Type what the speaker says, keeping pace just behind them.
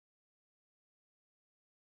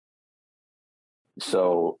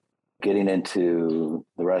So getting into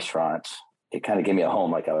the restaurants, it kind of gave me a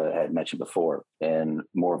home, like I had mentioned before, and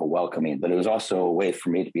more of a welcoming. But it was also a way for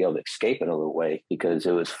me to be able to escape in a little way, because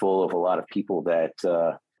it was full of a lot of people that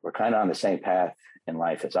were kind of on the same path in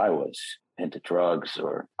life as I was, into drugs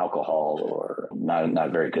or alcohol or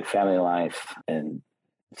not very good family life. And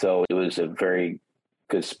so it was a very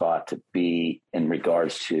good spot to be in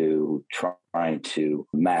regards to trying to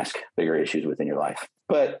mask bigger issues within your life.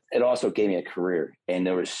 But it also gave me a career, and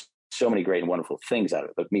there was so many great and wonderful things out of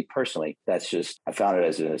it. But me personally, I found it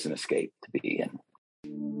as an escape to be in.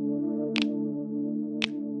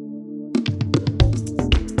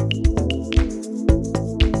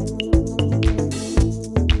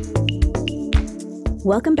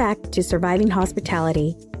 Welcome back to Surviving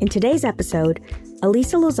Hospitality. In today's episode,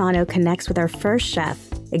 Elisa Lozano connects with our first chef,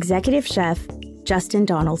 executive chef, Justin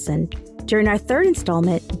Donaldson. During our third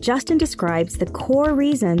installment, Justin describes the core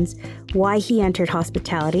reasons why he entered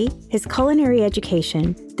hospitality, his culinary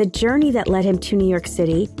education, the journey that led him to New York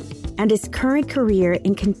City, and his current career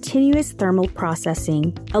in continuous thermal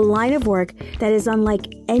processing, a line of work that is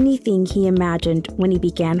unlike anything he imagined when he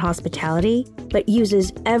began hospitality, but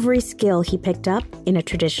uses every skill he picked up in a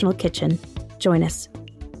traditional kitchen. Join us.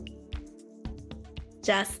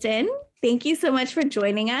 Justin, thank you so much for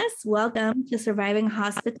joining us. Welcome to Surviving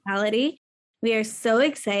Hospitality. We are so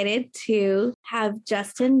excited to have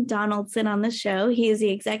Justin Donaldson on the show. He is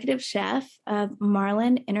the executive chef of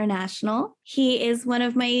Marlin International. He is one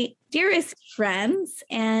of my dearest friends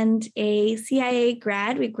and a CIA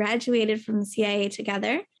grad. We graduated from the CIA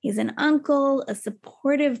together. He's an uncle, a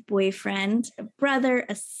supportive boyfriend, a brother,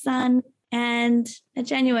 a son, and a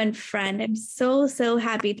genuine friend. I'm so, so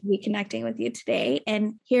happy to be connecting with you today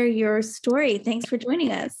and hear your story. Thanks for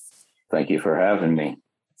joining us. Thank you for having me.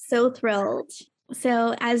 So thrilled.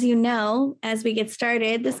 So as you know, as we get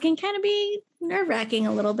started, this can kind of be nerve-wracking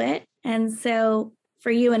a little bit. And so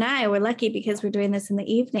for you and I, we're lucky because we're doing this in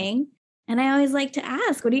the evening. And I always like to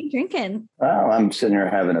ask, what are you drinking? Well, I'm sitting here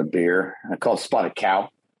having a beer called Spotted Cow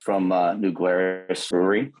from New Glarus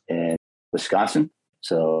Brewery in Wisconsin.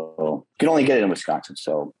 So you can only get it in Wisconsin.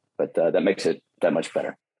 So, but that makes it that much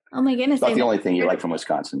better. Oh my goodness. That's the only thing you like from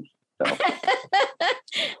Wisconsin. So.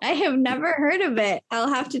 I have never heard of it. I'll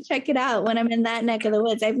have to check it out when I'm in that neck of the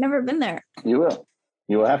woods. I've never been there. You will.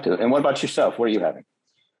 You will have to. And what about yourself? What are you having?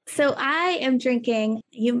 So I am drinking,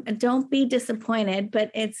 you don't be disappointed, but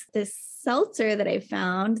it's this seltzer that I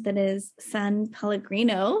found that is San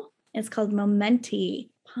Pellegrino. It's called Momenti,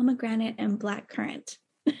 pomegranate and blackcurrant.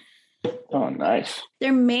 Oh, nice.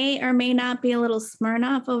 There may or may not be a little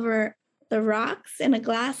Smirnoff over the rocks in a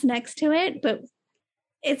glass next to it, but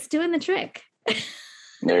it's doing the trick.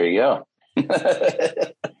 There you go.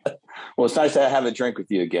 Well, it's nice to have a drink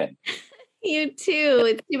with you again. You too.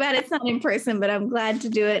 It's too bad it's not in person, but I'm glad to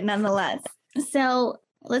do it nonetheless. So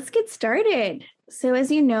let's get started. So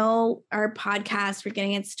as you know, our podcast, we're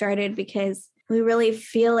getting it started because we really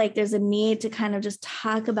feel like there's a need to kind of just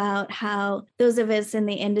talk about how those of us in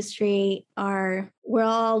the industry we're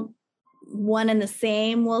all one and the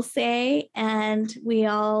same, we'll say, and we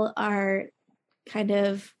all are kind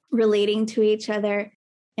of relating to each other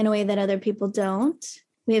in a way that other people don't.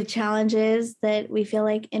 We have challenges that we feel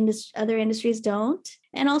like other industries don't,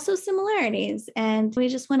 and also similarities. And we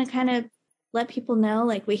just want to kind of let people know,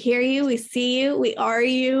 like, we hear you, we see you, we are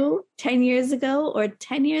you 10 years ago or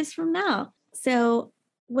 10 years from now. So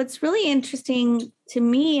what's really interesting to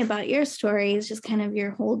me about your story is just kind of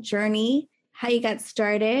your whole journey, how you got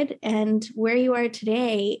started and where you are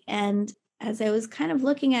today. And as I was kind of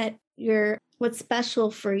looking at what's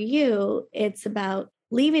special for you, it's about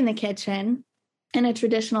leaving the kitchen in a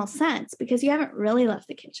traditional sense, because you haven't really left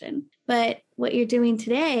the kitchen. But what you're doing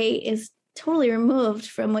today is totally removed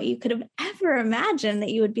from what you could have ever imagined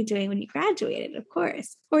that you would be doing when you graduated, of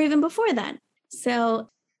course, or even before then. So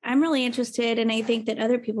I'm really interested, and I think that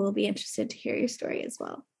other people will be interested to hear your story as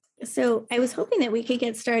well. So I was hoping that we could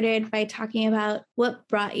get started by talking about what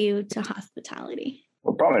brought you to hospitality.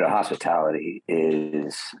 What brought me to hospitality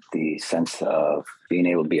is the sense of being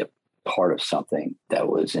able to be a part of something that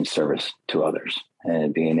was in service to others,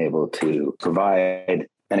 and being able to provide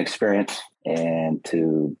an experience and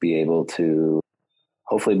to be able to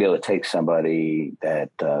hopefully be able to take somebody that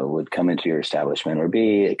would come into your establishment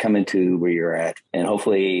or come into where you're at, and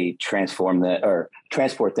hopefully transform that or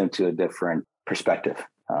transport them to a different perspective.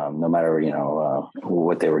 No matter,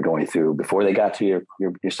 what they were going through before they got to your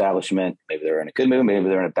establishment. Maybe they're in a good mood, maybe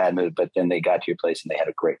they're in a bad mood, but then they got to your place and they had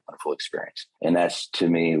a great, wonderful experience. And that's, to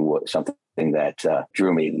me, something that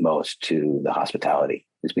drew me the most to the hospitality,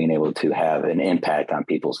 is being able to have an impact on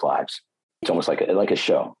people's lives. It's almost like a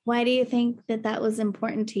show. Why do you think that that was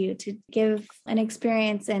important to you, to give an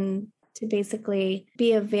experience and to basically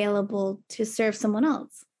be available to serve someone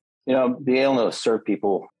else? Being able to serve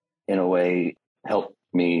people in a way helped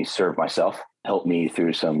me serve myself, helped me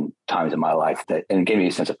through some times in my life and gave me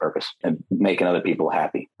a sense of purpose, and making other people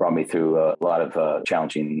happy brought me through a lot of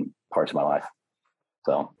challenging parts of my life.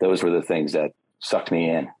 So those were the things that sucked me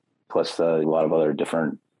in, plus a lot of other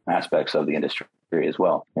different aspects of the industry as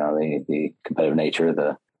well. The competitive nature,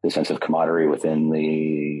 the sense of camaraderie within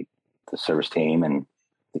the service team and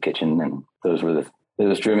the kitchen, and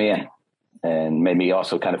those drew me in and made me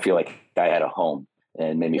also kind of feel like I had a home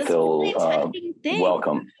and made me feel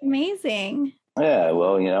welcome. Amazing. Yeah,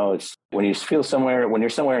 well, it's when you feel somewhere, when you're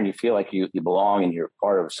somewhere and you feel like you belong and you're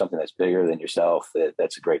part of something that's bigger than yourself,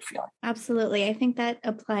 that's a great feeling. Absolutely. I think that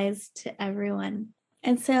applies to everyone.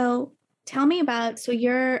 And so tell me so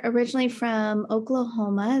you're originally from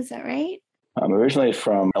Oklahoma, is that right? I'm originally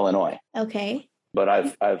from Illinois. Okay. But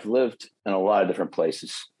I've lived in a lot of different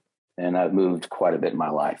places, and I've moved quite a bit in my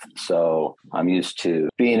life. So I'm used to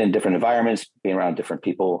being in different environments, being around different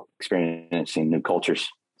people, experiencing new cultures.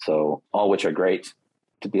 So all which are great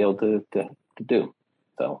to be able to do.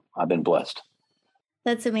 So I've been blessed.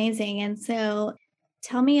 That's amazing. And so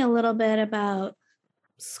tell me a little bit about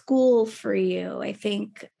school for you. I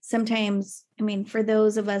think sometimes, for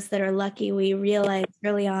those of us that are lucky, we realize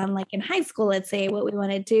early on, like in high school, let's say, what we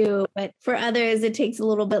want to do. But for others, it takes a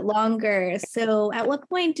little bit longer. So at what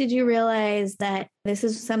point did you realize that this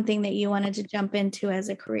is something that you wanted to jump into as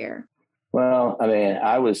a career? Well,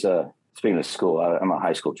 I was, speaking of school, I'm a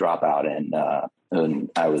high school dropout,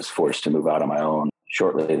 and I was forced to move out on my own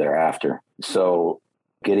shortly thereafter. So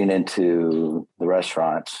getting into the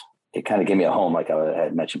restaurants, it kind of gave me a home, like I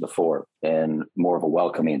had mentioned before, and more of a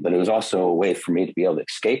welcoming. But it was also a way for me to be able to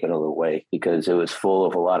escape in a little way, because it was full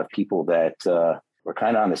of a lot of people that were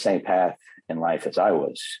kind of on the same path in life as I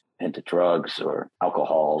was, into drugs or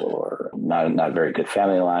alcohol or not very good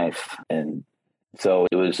family life. And so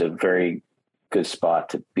it was a very good spot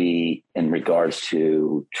to be in regards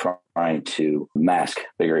to trying to mask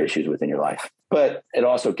bigger issues within your life. But it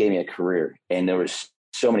also gave me a career, and there was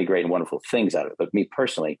so many great and wonderful things out of it. But me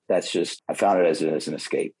personally, I found it as an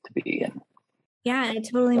escape to be in. Yeah, it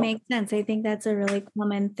totally makes sense. I think that's a really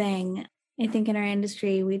common thing. I think in our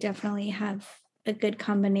industry, we definitely have a good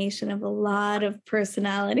combination of a lot of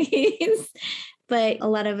personalities, but a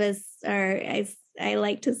lot of us are, I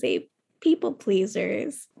like to say, people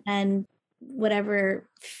pleasers, and whatever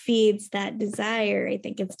feeds that desire, I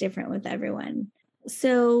think it's different with everyone.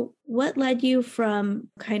 So what led you from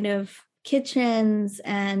kind of kitchens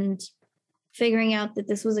and figuring out that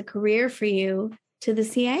this was a career for you to the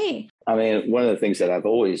CIA? One of the things that I've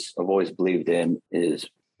always believed in is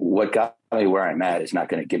what got me where I'm at is not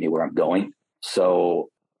going to get me where I'm going.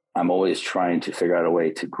 So I'm always trying to figure out a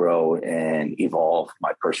way to grow and evolve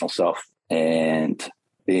my personal self. And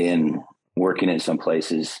working in some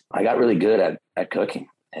places, I got really good at cooking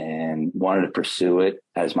and wanted to pursue it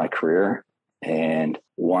as my career, and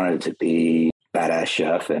wanted to be badass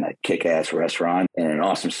chef in a kick-ass restaurant in an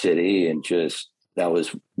awesome city. And just, that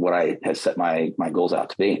was what I had set my goals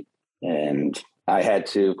out to be. And I had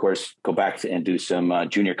to, of course, go back and do some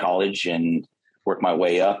junior college and work my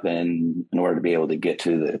way up in order to be able to get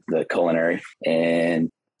to the culinary. And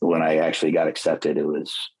when I actually got accepted, it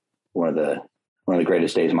was one of the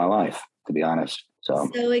greatest days of my life, to be honest.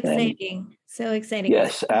 So exciting. So exciting.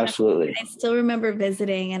 Yes, absolutely. I still remember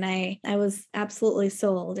visiting, and I was absolutely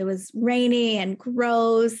sold. It was rainy and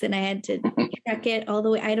gross, and I had to trek it all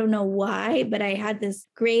the way. I don't know why, but I had this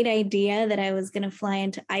great idea that I was going to fly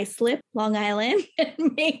into Islip, Long Island,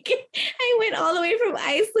 and I went all the way from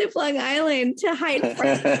Islip, Long Island to Hyde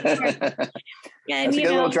Park. And, that's a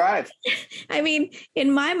good little drive.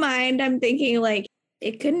 In my mind, I'm thinking like,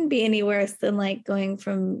 it couldn't be any worse than like going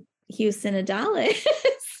from Houston to Dallas.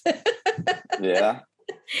 Yeah.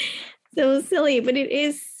 So silly, but it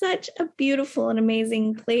is such a beautiful and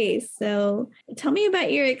amazing place. So tell me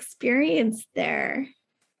about your experience there.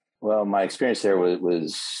 Well, my experience there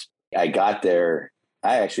was I got there.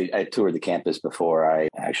 I toured the campus before I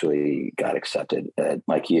actually got accepted,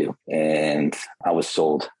 like you, and I was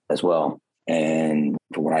sold as well. And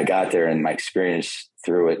when I got there, and my experience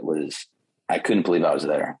through it was, I couldn't believe I was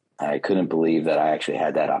there. I couldn't believe that I actually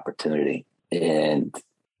had that opportunity. And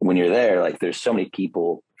when you're there, like, there's so many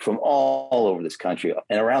people from all over this country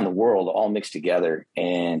and around the world all mixed together.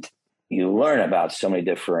 And you learn about so many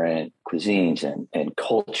different cuisines and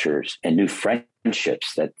cultures and new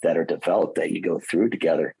friendships that are developed that you go through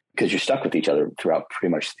together, because you're stuck with each other throughout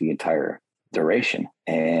pretty much the entire duration.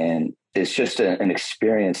 And it's just an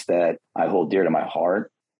experience that I hold dear to my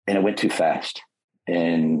heart, and it went too fast.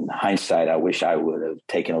 In hindsight, I wish I would have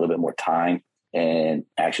taken a little bit more time and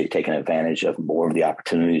actually taken advantage of more of the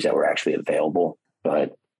opportunities that were actually available.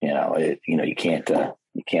 But you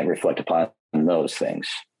can't reflect upon those things.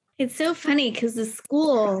 It's so funny because the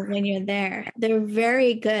school, when you're there, they're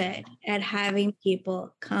very good at having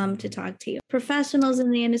people come to talk to you. Professionals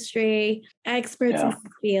in the industry, experts in the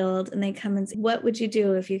field, and they come and say, what would you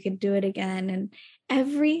do if you could do it again? And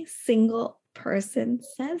every single person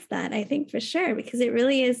says that, I think, for sure, because it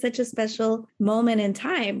really is such a special moment in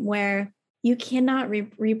time where you cannot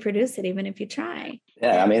reproduce it, even if you try.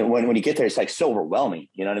 Yeah. I mean, when you get there, it's like so overwhelming.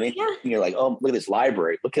 You know what I mean? Yeah. You're like, oh, look at this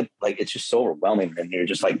library. Look at, like, it's just so overwhelming. And you're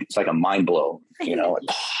just like, it's like a mind blow,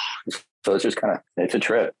 So it's just it's a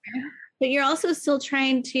trip. But you're also still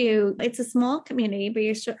trying to, it's a small community, but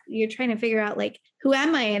you're trying to figure out, like, who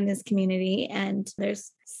am I in this community? And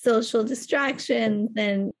there's social distractions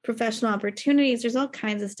and professional opportunities. There's all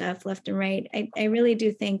kinds of stuff left and right. I really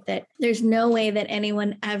do think that there's no way that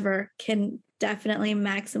anyone ever can definitely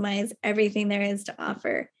maximize everything there is to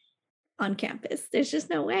offer on campus. There's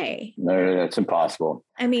just no way. No, that's impossible.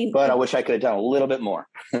 I mean, but I wish I could have done a little bit more.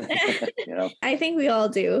 I think we all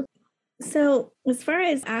do. So as far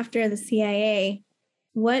as after the CIA,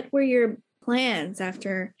 what were your plans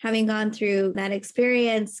after having gone through that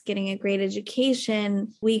experience, getting a great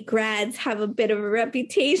education? We grads have a bit of a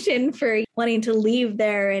reputation for wanting to leave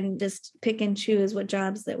there and just pick and choose what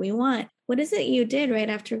jobs that we want. What is it you did right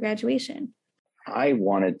after graduation? I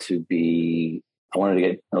wanted to get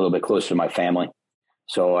a little bit closer to my family.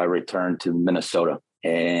 So I returned to Minnesota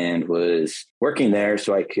and was working there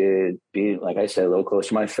so I could be, like I said, a little closer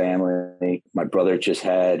to my family. My brother just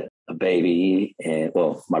had a baby, and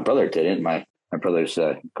my brother didn't. My brother's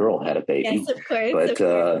girl had a baby. Yes, of course.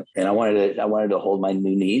 But and I wanted to hold my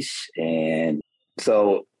new niece, and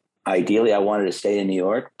so ideally I wanted to stay in New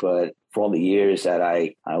York, but for all the years that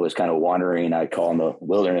I was kind of wandering, I call in the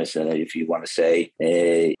wilderness, and if you want to say,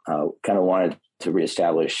 kind of wanted to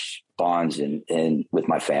reestablish bonds and with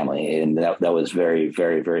my family, and that was very,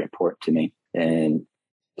 very, very important to me. And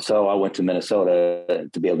so I went to Minnesota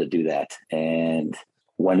to be able to do that. And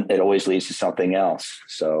when it always leads to something else,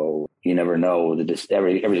 so you never know.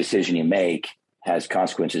 Every decision you make has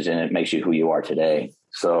consequences, and it makes you who you are today.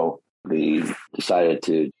 So we decided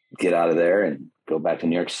to get out of there and go back to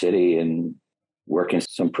New York City and work in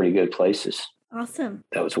some pretty good places. Awesome.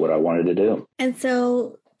 That was what I wanted to do. And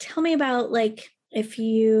so tell me about, like, if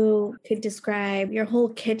you could describe your whole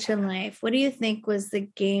kitchen life, what do you think was the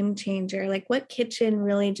game changer? Like, what kitchen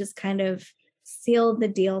really just kind of sealed the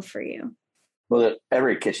deal for you? Well,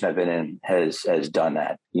 every kitchen I've been in has done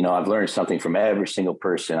that. I've learned something from every single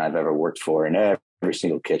person I've ever worked for in every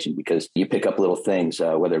single kitchen, because you pick up little things,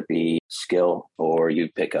 whether it be skill, or you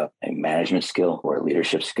pick up a management skill or a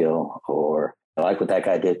leadership skill, or I like what that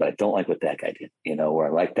guy did, but I don't like what that guy did, or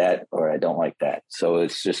I like that, or I don't like that. So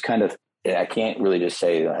it's just kind of, I can't really just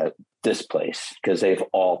say this place, because they've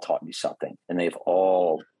all taught me something, and they've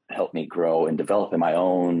all helped me grow and develop in my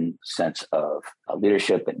own sense of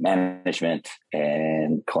leadership and management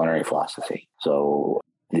and culinary philosophy. So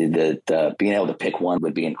the being able to pick one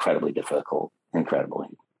would be incredibly difficult,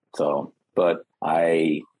 So, but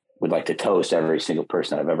I would like to toast every single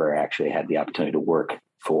person I've ever actually had the opportunity to work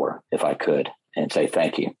for, if I could, and say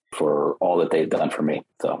thank you for all that they've done for me.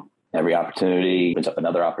 So every opportunity opens up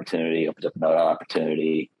another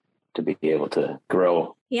opportunity, to be able to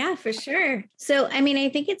grow. Yeah, for sure. So, I mean, I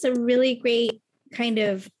think it's a really great kind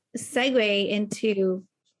of segue into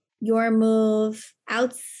your move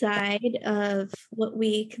outside of what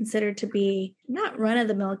we consider to be not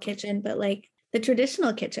run-of-the-mill kitchen, but like the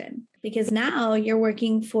traditional kitchen, because now you're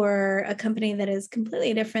working for a company that is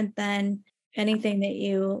completely different than anything that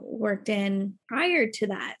you worked in prior to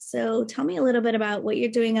that. So tell me a little bit about what you're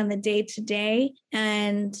doing on the day-to-day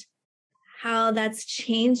and how that's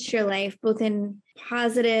changed your life, both in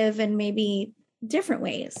positive and maybe different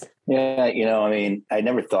ways. Yeah, I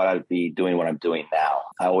never thought I'd be doing what I'm doing now.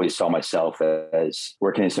 I always saw myself as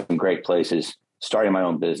working in some great places, starting my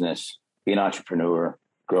own business, be an entrepreneur,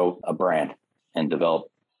 grow a brand, and develop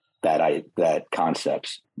that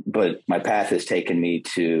concepts. But my path has taken me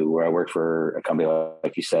to where I work for a company,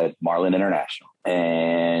 like you said, Marlin International.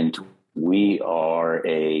 And we are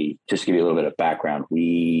just to give you a little bit of background,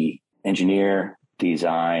 we engineer,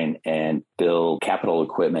 design, and build capital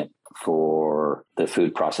equipment for the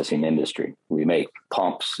food processing industry. We make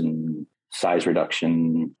pumps and size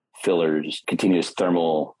reduction, fillers, continuous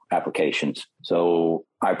thermal applications. So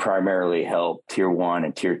I primarily help tier 1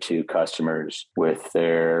 and tier 2 customers with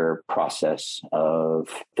their process of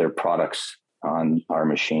their products on our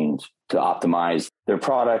machines to optimize their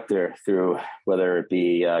product through whether it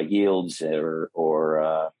be yields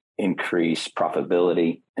or increase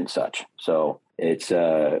profitability and such. So it's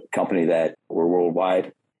a company that we're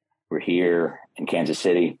worldwide. We're here in Kansas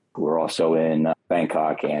City. We're also in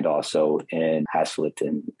Bangkok and also in Hasselt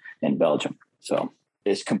in Belgium. So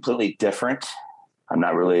it's completely different. I'm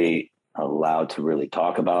not really allowed to really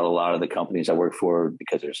talk about a lot of the companies I work for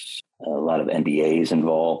because there's a lot of NDAs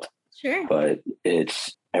involved. Sure. But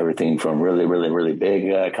it's everything from really, really, really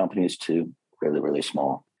big companies to really, really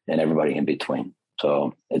small and everybody in between.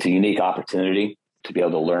 So it's a unique opportunity to be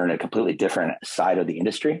able to learn a completely different side of the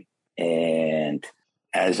industry. And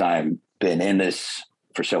as I've been in this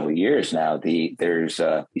for several years now, there's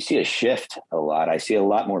you see a shift a lot. I see a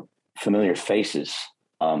lot more familiar faces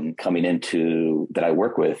coming into that I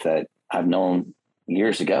work with that I've known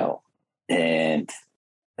years ago. And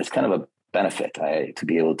it's kind of a benefit to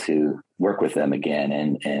be able to work with them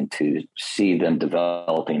again and to see them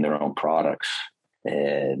developing their own products.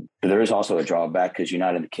 And there is also a drawback because you're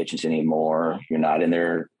not in the kitchens anymore. You're not in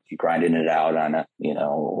there, you're grinding it out on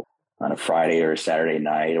a Friday or a Saturday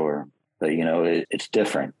night but it's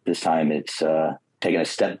different. This time it's taking a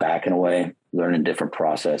step back in a way, learning different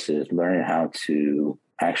processes, learning how to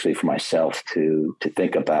actually for myself to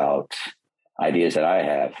think about ideas that I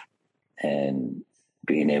have and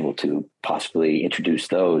being able to possibly introduce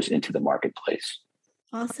those into the marketplace.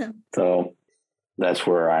 Awesome. So that's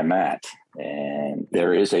where I'm at. And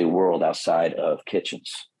there is a world outside of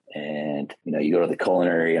kitchens. And, you go to the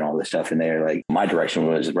culinary and all this stuff in there, like my direction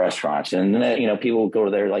was restaurants. And then, people go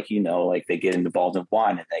there, like they get involved in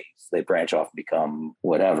wine and they branch off and become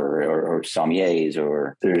whatever, or sommeliers,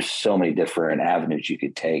 or there's so many different avenues you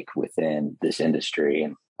could take within this industry.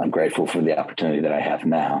 And I'm grateful for the opportunity that I have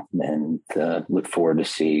now and look forward to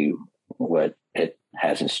see what it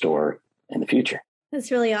has in store in the future.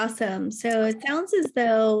 That's really awesome. So it sounds as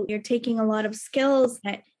though you're taking a lot of skills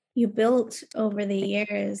that you built over the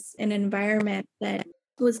years in an environment that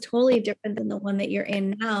was totally different than the one that you're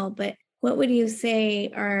in now. But what would you say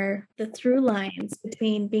are the through lines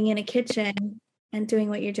between being in a kitchen and doing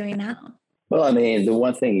what you're doing now? Well, I mean, the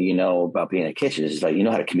one thing about being in a kitchen is like,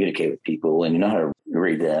 how to communicate with people and you know how to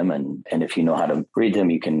read them. And if you know how to read them,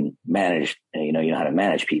 you can manage, you know how to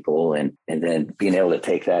manage people. And then being able to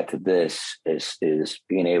take that to this is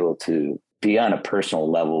being able to be on a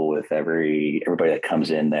personal level with everybody that comes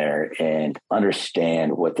in there and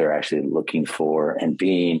understand what they're actually looking for and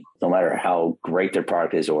being, no matter how great their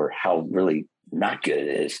product is or how really not good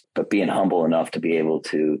it is, but being humble enough to be able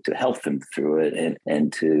to help them through it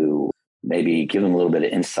and to maybe give them a little bit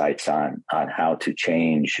of insights on how to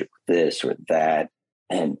change this or that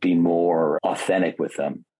and be more authentic with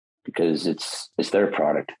them because it's their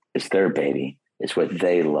product. It's their baby. It's what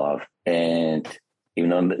they love. And even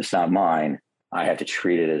though it's not mine, I have to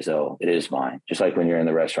treat it as though it is mine. Just like when you're in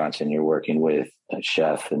the restaurants and you're working with a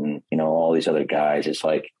chef and, all these other guys, it's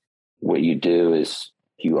like what you do is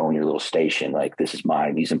you own your little station. Like this is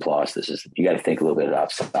mine, mise en place. You got to think a little bit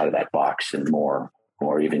outside of that box and more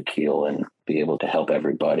even keel and be able to help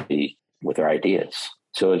everybody with their ideas.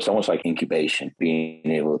 So it's almost like incubation, being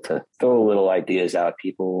able to throw little ideas out at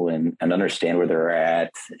people and understand where they're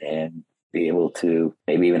at and be able to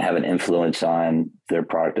maybe even have an influence on their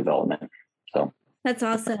product development. So that's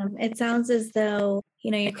awesome. It sounds as though,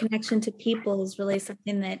 your connection to people is really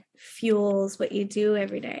something that fuels what you do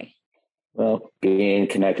every day. Well, being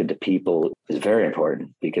connected to people is very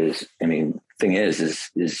important because, thing is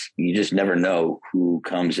you just never know who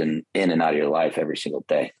comes in and out of your life every single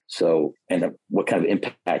day. So, and what kind of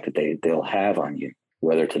impact that they'll have on you,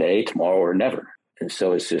 whether today, tomorrow, or never. And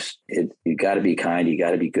so it's just, you got to be kind, you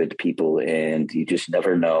got to be good to people, and you just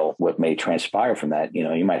never know what may transpire from that.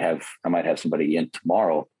 I might have somebody in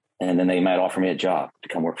tomorrow, and then they might offer me a job to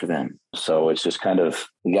come work for them. So it's just kind of,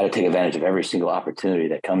 you got to take advantage of every single opportunity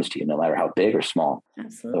that comes to you, no matter how big or small.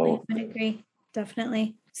 Absolutely. I agree.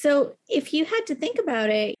 Definitely. So if you had to think about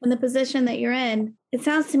it in the position that you're in, it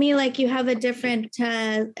sounds to me like you have a different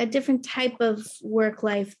type of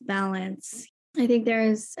work-life balance. I think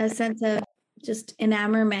there's a sense of just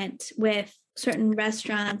enamorment with certain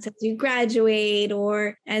restaurants as you graduate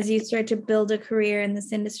or as you start to build a career in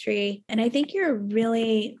this industry. And I think you're a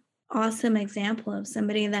really awesome example of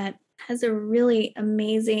somebody that has a really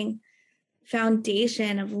amazing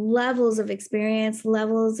foundation of levels of experience,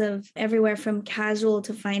 levels of everywhere from casual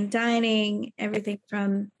to fine dining, everything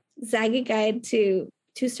from Zagat Guide to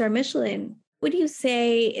 2-star Michelin. What do you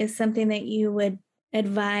say is something that you would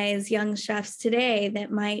advise young chefs today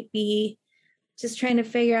that might be just trying to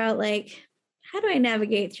figure out, like, how do I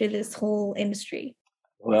navigate through this whole industry?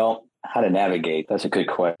 Well, how to navigate? That's a good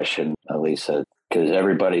question, Lisa, because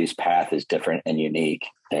everybody's path is different and unique,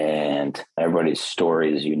 and everybody's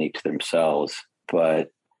story is unique to themselves.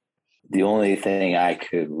 But the only thing I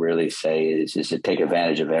could really say is to take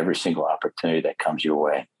advantage of every single opportunity that comes your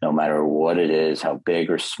way, no matter what it is, how big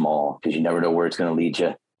or small, because you never know where it's going to lead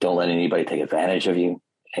you. Don't let anybody take advantage of you,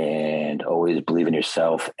 and always believe in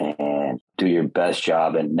yourself and do your best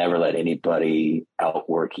job, and never let anybody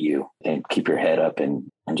outwork you, and keep your head up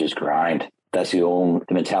and just grind. That's the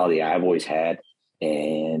mentality I've always had.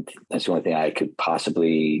 And that's the only thing I could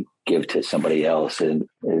possibly give to somebody else, and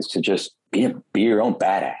is to just be your own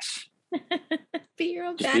badass. Be your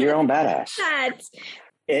own just badass. Be your own badass.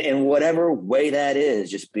 In whatever way that is,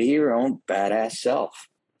 just be your own badass self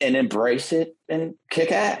and embrace it and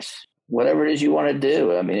kick ass. Whatever it is you want to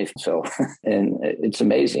do. I mean, and it's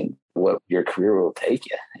amazing what your career will take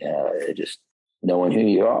you. Just knowing who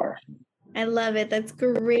you are. I love it. That's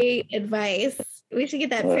great advice. We should get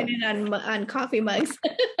that printed on coffee mugs.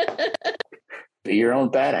 Be your own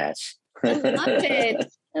badass. I loved it.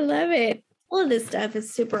 I love it. All of this stuff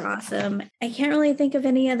is super awesome. I can't really think of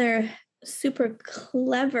any other super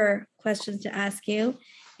clever questions to ask you.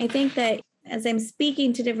 I think that as I'm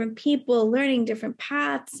speaking to different people, learning different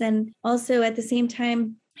paths, and also at the same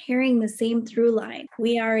time hearing the same through line,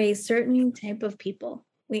 we are a certain type of people.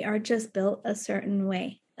 We are just built a certain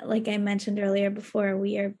way. Like I mentioned earlier before,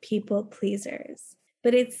 we are people pleasers.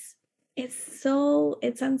 But it's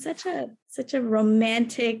on such a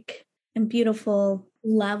romantic and beautiful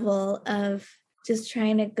level of just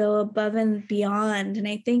trying to go above and beyond. And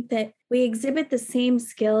I think that we exhibit the same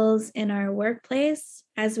skills in our workplace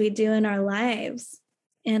as we do in our lives.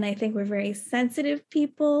 And I think we're very sensitive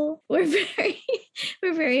people. We're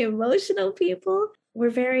very emotional people. We're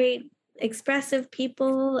very expressive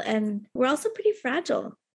people. And we're also pretty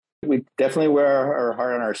fragile. We definitely wear our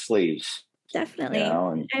heart on our sleeves. Definitely.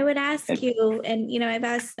 I would ask you, and I've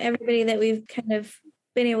asked everybody that we've kind of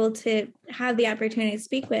been able to have the opportunity to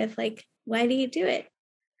speak with, like, why do you do it?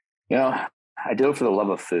 I do it for the love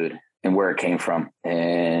of food and where it came from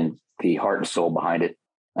and the heart and soul behind it.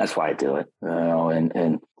 That's why I do it.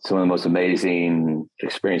 And some of the most amazing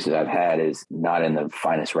experiences I've had is not in the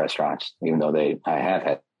finest restaurants, even though I have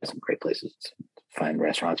had some great places, fine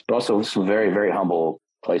restaurants, but also some very, very humble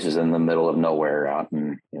places in the middle of nowhere out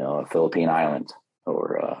in, a Philippine island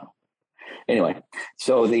anyway.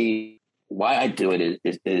 So why I do it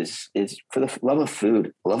is for the love of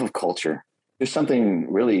food, love of culture. There's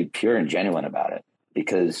something really pure and genuine about it,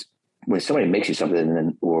 because when somebody makes you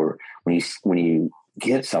something, or when you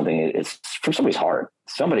get something, it's from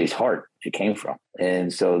somebody's heart it came from.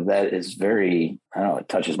 And so that is very, it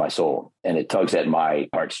touches my soul and it tugs at my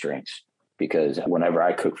heartstrings, because whenever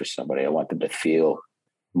I cook for somebody, I want them to feel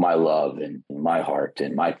my love and my heart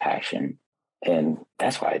and my passion. And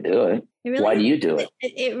that's why I do it. Why do you do it?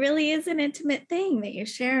 It really is an intimate thing that you're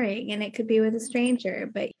sharing, and it could be with a stranger,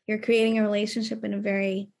 but you're creating a relationship in a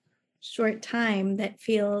very short time that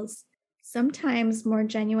feels sometimes more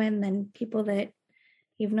genuine than people that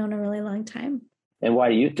you've known a really long time. And why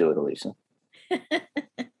do you do it, Elisa?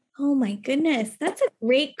 Oh my goodness, that's a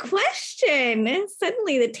great question.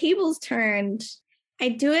 Suddenly the tables turned. I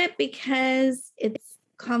do it because it's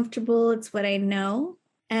comfortable. It's what I know.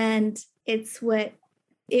 And it's what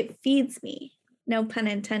it feeds me. No pun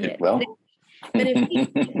intended. Well, but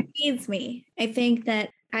it feeds me. I think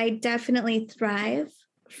that I definitely thrive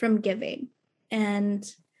from giving. And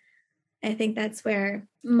I think that's where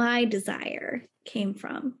my desire came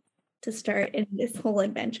from to start in this whole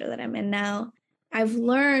adventure that I'm in now. I've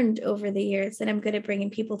learned over the years that I'm good at bringing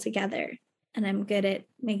people together, and I'm good at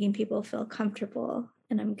making people feel comfortable,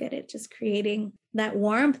 and I'm good at just creating that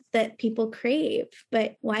warmth that people crave.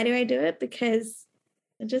 But why do I do it? Because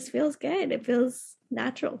it just feels good. It feels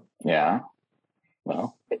natural. Yeah.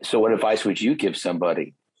 Well, so what advice would you give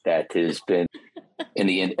somebody that has been in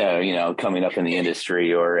the, coming up in the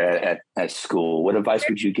industry or at school? What advice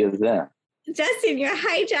would you give them? Justin, you're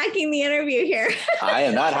hijacking the interview here. I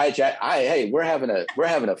am not hijack. Hey, we're having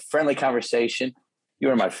a friendly conversation. You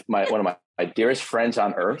are one of my dearest friends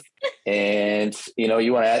on earth, and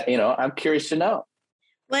you want to. I'm curious to know.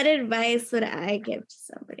 What advice would I give to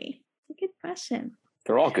somebody? It's a good question.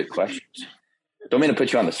 They're all good questions. Don't mean to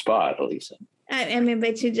put you on the spot, Elisa. I mean,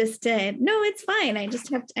 but you just did. No, it's fine. I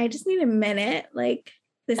just need a minute. Like,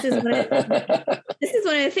 this is one of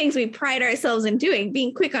the things we pride ourselves in doing,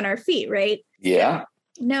 being quick on our feet, right? Yeah.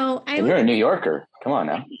 So, no, you're a New Yorker. Come on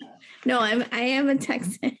now. No, I am a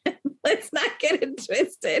Texan. Let's not get it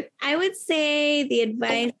twisted. I would say the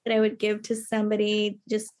advice that I would give to somebody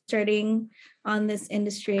just starting on this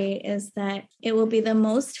industry is that it will be the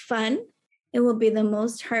most fun. It will be the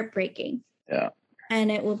most heartbreaking. Yeah.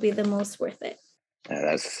 And it will be the most worth it.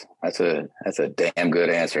 Yeah, that's a damn good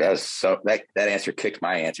answer. That answer kicked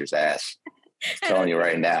my answer's ass. I'm telling you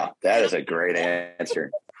right now, that is a great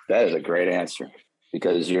answer. That is a great answer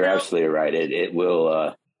because you're absolutely right. It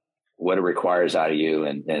will what it requires out of you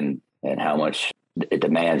and how much it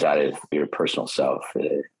demands out of your personal self.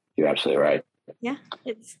 You're absolutely right. Yeah,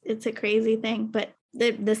 it's a crazy thing, but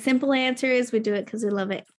the simple answer is we do it because we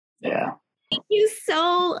love it. Yeah. Thank you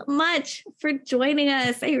so much for joining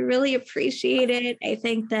us. I really appreciate it. I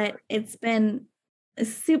think that it's been a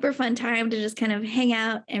super fun time to just kind of hang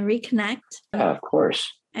out and reconnect. Yeah, of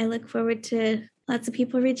course. I look forward to lots of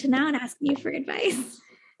people reaching out and asking you for advice.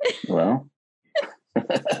 Well,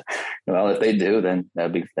 if they do, then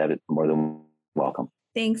that'd be more than welcome.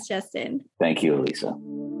 Thanks, Justin. Thank you, Elisa.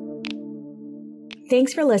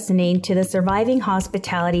 Thanks for listening to the Surviving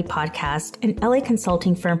Hospitality Podcast, an LA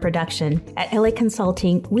Consulting firm production. At LA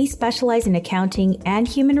Consulting, we specialize in accounting and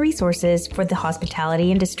human resources for the hospitality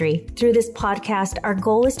industry. Through this podcast, our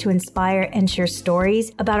goal is to inspire and share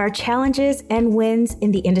stories about our challenges and wins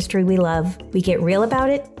in the industry we love. We get real about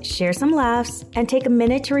it, share some laughs, and take a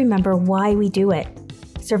minute to remember why we do it.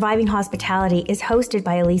 Surviving Hospitality is hosted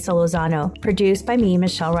by Elisa Lozano, produced by me,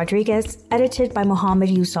 Michelle Rodriguez, edited by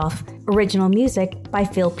Mohammed Yusuf, original music by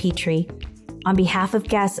Phil Petrie. On behalf of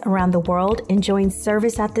guests around the world enjoying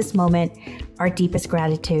service at this moment, our deepest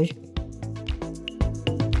gratitude.